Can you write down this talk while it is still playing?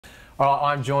All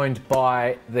right, I'm joined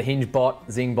by the Hinge bot,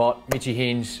 Zing bot, Mitchy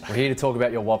Hinge. We're here to talk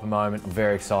about your Whopper moment. I'm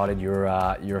very excited. You're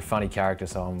a funny character,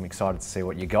 so I'm excited to see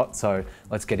what you got. So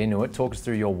let's get into it. Talk us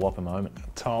through your Whopper moment.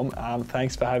 Tom,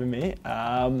 thanks for having me.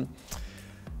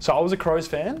 So I was a Crows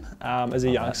fan as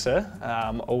a youngster,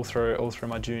 all through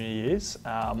my junior years.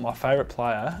 My favourite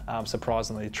player,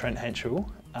 surprisingly, Trent Hentschel.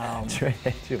 Trent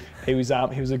Hentschel. He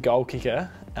was a goal kicker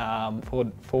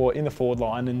in the forward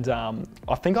line, and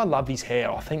I think I loved his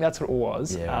hair. I think that's what it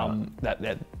was. Yeah,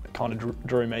 that kind of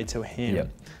drew me to him. Yep.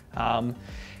 And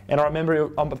I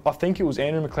remember, I think it was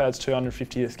Andrew McLeod's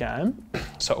 250th game,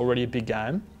 so already a big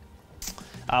game.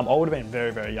 I would have been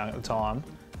very, very young at the time.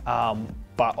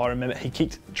 But I remember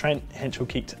Trent Hentschel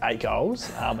kicked 8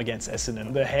 goals against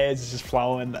Essendon. The hairs is just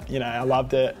flowing, you know, I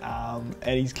loved it.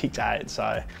 And he's kicked 8,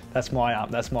 so that's my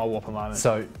Whopper moment.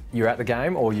 So you're at the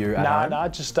game or you're at home? No,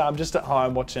 just at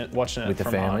home watching it with the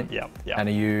family. Home. Yep.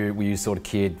 And were you sort of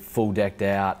kid, full decked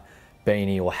out,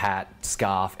 beanie or hat,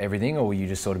 scarf, everything, or were you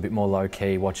just sort of a bit more low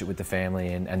key, watch it with the family,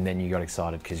 and then you got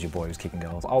excited because your boy was kicking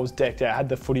goals? I was decked out, had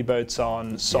the footy boots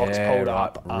on, socks pulled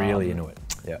up. Really into it.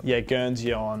 Yeah,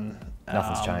 Guernsey on.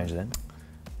 Nothing's changed then?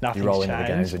 Nothing's You roll changed. into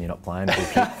the games when you're not playing,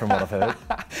 from what I've heard.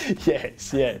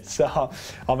 Yes. So,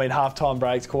 I mean, half-time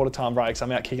breaks, quarter-time breaks, I'm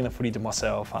out kicking the footy to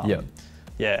myself.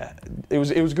 Yeah, it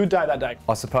was a good day that day.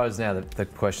 I suppose now that the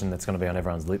question that's going to be on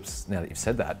everyone's lips, now that you've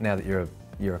said that, now that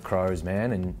you're a Crows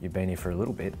man and you've been here for a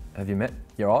little bit, have you met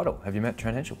your idol? Have you met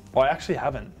Trent Hentschel? I actually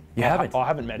haven't. You haven't? I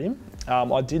haven't met him.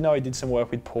 I did know he did some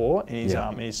work with Paul in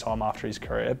his time after his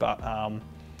career, but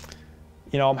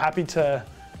you know, I'm happy to.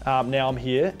 Now I'm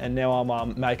here, and now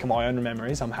I'm making my own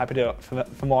memories. I'm happy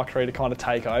for my career to kind of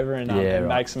take over and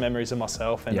make some memories of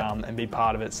myself and be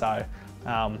part of it. So,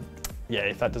 yeah,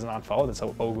 if that doesn't unfold, it's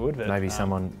all good. But, maybe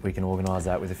we can organise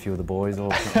that with a few of the boys, or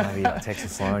maybe like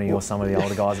Texas Loney or some of the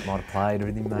older guys that might have played or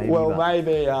anything. Maybe. Well,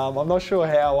 maybe. I'm not sure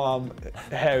how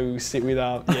we sit with.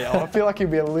 Yeah, I feel like it'd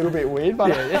be a little bit weird, but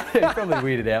you're probably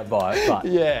weirded out by it. But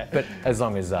yeah. But as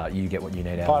long as you get what you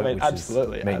need out of it, which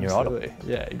absolutely, is meeting your idol.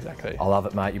 Yeah, exactly. I love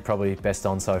it, mate. You're probably best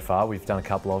on so far. We've done a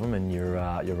couple of them, and you're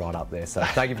right up there. So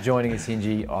thank you for joining us,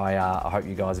 Hingey. I hope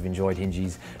you guys have enjoyed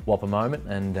Hingey's Whopper moment,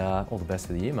 and all the best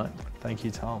for the year, mate. Thank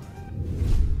you, Tom.